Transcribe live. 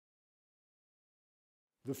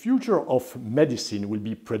The future of medicine will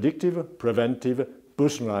be predictive, preventive,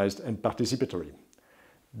 personalized and participatory.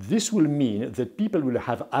 This will mean that people will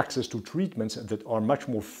have access to treatments that are much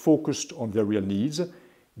more focused on their real needs,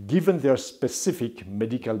 given their specific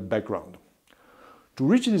medical background. To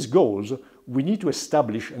reach these goals, we need to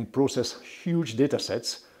establish and process huge data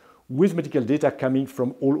sets with medical data coming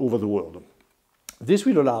from all over the world. This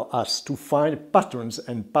will allow us to find patterns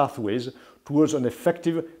and pathways towards an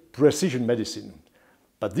effective precision medicine.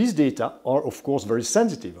 But these data are, of course, very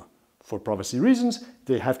sensitive. For privacy reasons,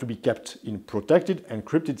 they have to be kept in protected,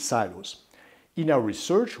 encrypted silos. In our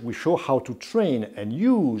research, we show how to train and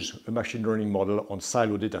use a machine learning model on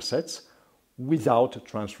silo datasets without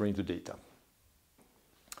transferring the data.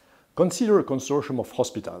 Consider a consortium of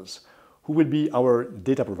hospitals who will be our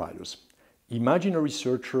data providers. Imagine a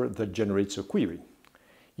researcher that generates a query.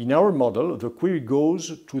 In our model, the query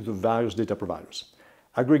goes to the various data providers.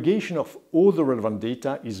 Aggregation of all the relevant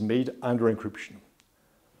data is made under encryption.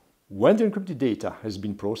 When the encrypted data has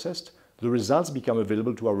been processed, the results become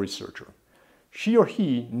available to our researcher. She or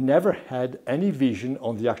he never had any vision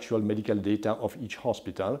on the actual medical data of each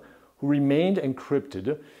hospital, who remained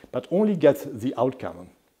encrypted, but only get the outcome.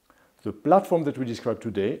 The platform that we described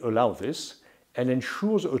today allows this and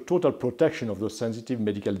ensures a total protection of the sensitive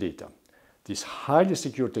medical data. This highly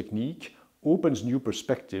secure technique opens new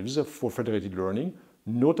perspectives for federated learning,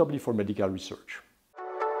 notably for medical research.